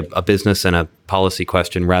primarily a business and a policy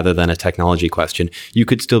question rather than a technology question. You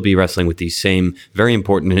could still be wrestling with these same very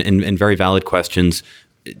important and very valid questions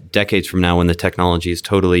decades from now when the technology is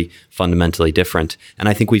totally fundamentally different. And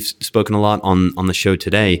I think we've spoken a lot on the show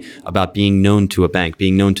today about being known to a bank,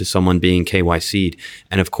 being known to someone being KYC'd.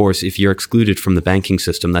 And of course, if you're excluded from the banking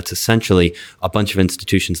system, that's essentially a bunch of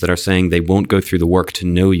institutions that are saying they won't go through the work to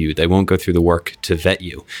know you. They won't go through the work to vet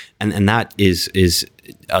you. And that is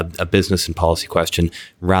a business and policy question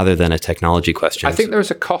rather than a technology question. I think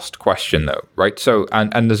there's a cost question though, right? So,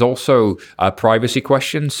 and there's also a privacy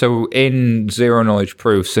question. So in zero knowledge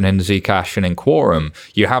proofs and in Zcash and in Quorum,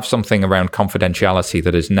 you have something around confidentiality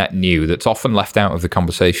that is net new, that's often left out of the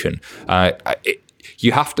conversation.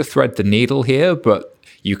 You have to thread the needle here, but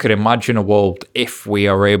you could imagine a world if we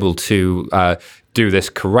are able to do this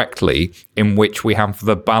correctly, in which we have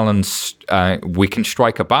the balance, we can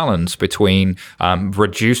strike a balance between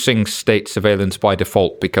reducing state surveillance by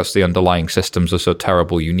default because the underlying systems are so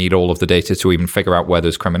terrible, you need all of the data to even figure out where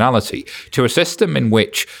there's criminality, to a system in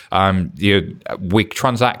which we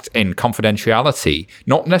transact in confidentiality,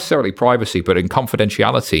 not necessarily privacy, but in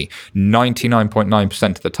confidentiality 99.9%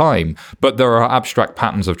 of the time, but there are abstract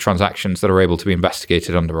patterns of transactions that are able to be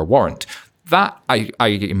investigated under a warrant. That, I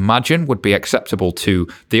imagine, would be acceptable to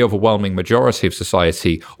the overwhelming majority of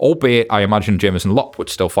society, albeit I imagine Jameson Lopp would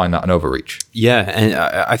still find that an overreach. Yeah, and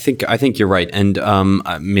I think you're right. And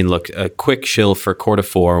I mean, look, a quick shill for Quarter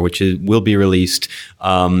 4, which will be released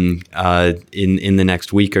in the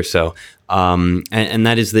next week or so. And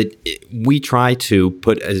that is that we try to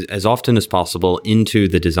put as often as possible into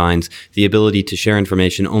the designs the ability to share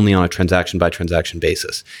information only on a transaction by transaction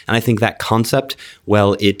basis. And I think that concept,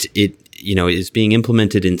 well, it is being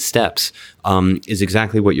implemented in steps, is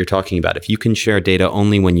exactly what you're talking about. If you can share data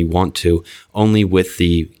only when you want to, only with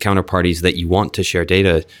the counterparties that you want to share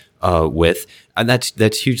data with,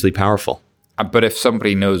 that's hugely powerful. But if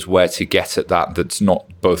somebody knows where to get at that's not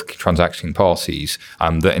both transacting parties,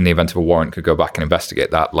 that in the event of a warrant could go back and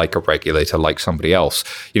investigate that, like a regulator, like somebody else.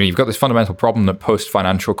 You've got this fundamental problem that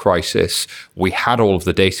post-financial crisis, we had all of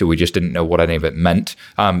the data, we just didn't know what any of it meant.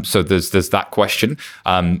 So there's that question.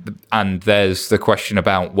 And there's the question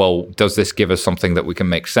about, well, does this give us something that we can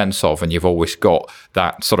make sense of? And you've always got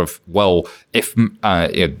that sort of, well, if...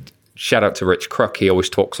 shout out to Rich Kruk. He always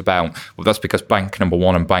talks about, well, that's because bank number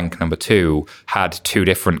 1 and bank number 2 had 2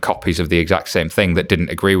 different copies of the exact same thing that didn't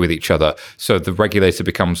agree with each other. So the regulator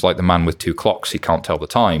becomes like the man with 2 clocks. He can't tell the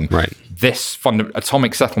time. Right. This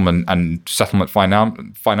atomic settlement and settlement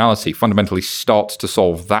finality fundamentally starts to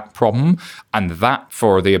solve that problem. And that,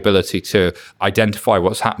 for the ability to identify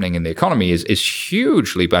what's happening in the economy, is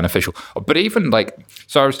hugely beneficial. But even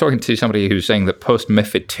so I was talking to somebody who's saying that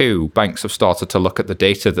post-MiFID II, banks have started to look at the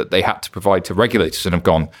data that they had to provide to regulators and have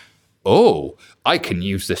gone, oh, I can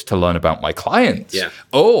use this to learn about my clients. Yeah.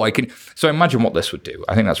 Oh, I can. So imagine what this would do.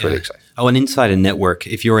 I think that's really exciting. Oh, and inside a network,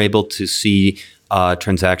 if you're able to see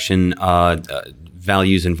transaction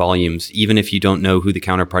values and volumes, even if you don't know who the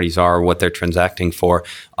counterparties are or what they're transacting for,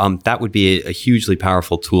 that would be a hugely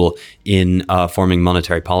powerful tool in forming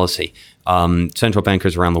monetary policy. Central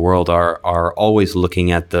bankers around the world are always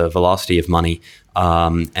looking at the velocity of money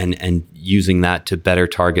and using that to better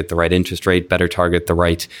target the right interest rate, better target the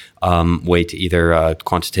right way to either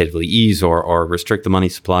quantitatively ease or restrict the money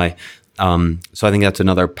supply. So I think that's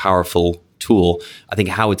another powerful tool. I think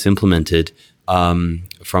how it's implemented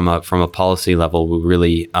from a policy level will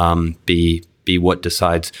really be what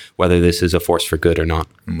decides whether this is a force for good or not.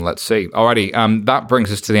 Let's see. Alrighty, that brings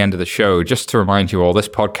us to the end of the show. Just to remind you all, this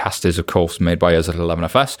podcast is, of course, made by us at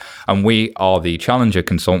 11FS, and we are the challenger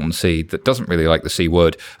consultancy that doesn't really like the C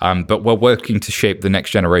word, but we're working to shape the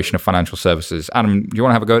next generation of financial services. Adam, do you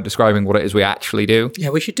want to have a go at describing what it is we actually do?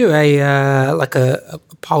 Yeah, we should do a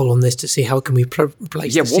poll on this to see how can we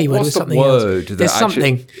replace the C word with something else. There's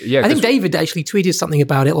something. I think David actually tweeted something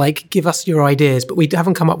about it, like, give us your ideas, but we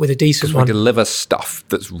haven't come up with a decent one. We deliver stuff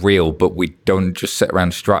that's real, but we don't just sit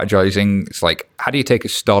around strategizing. It's like, how do you take a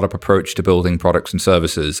startup approach to building products and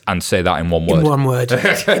services and say that in one word? In one word.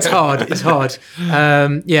 It's hard. It's hard.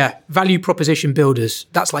 Value proposition builders.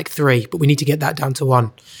 That's like 3, but we need to get that down to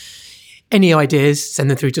 1. Any ideas, send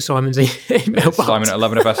them through to Simon's email box.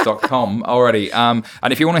 Simon@11fs.com already. And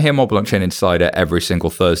if you want to hear more Blockchain Insider every single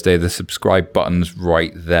Thursday, the subscribe button's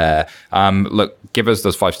right there. Look, give us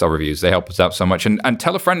those 5-star reviews. They help us out so much. And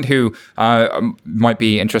tell a friend who might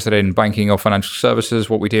be interested in banking or financial services,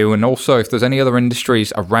 what we do. And also, if there's any other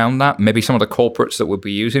industries around that, maybe some of the corporates that would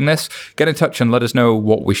be using this, get in touch and let us know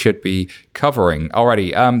what we should be covering.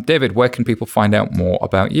 Alrighty. David, where can people find out more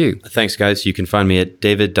about you? Thanks, guys. You can find me at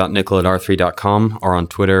david.nickel@r3.com or on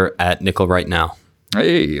Twitter @nickelrightnow.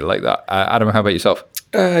 Hey, like that. Adam, how about yourself?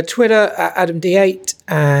 Twitter @AdamD8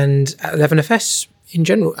 and at 11FS in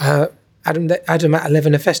general. Adam at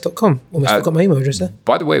 11fs.com. Almost forgot my email address there.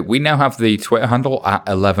 By the way, we now have the Twitter handle at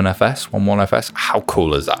 11fs, 11fs. How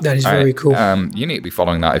cool is that? That is very cool. You need to be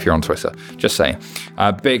following that if you're on Twitter. Just saying.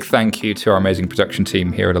 Big thank you to our amazing production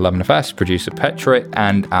team here at 11fs, producer Petra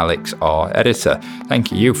and Alex, our editor.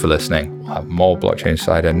 Thank you for listening. We'll have more Blockchain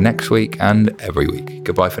Insider next week and every week.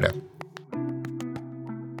 Goodbye for now.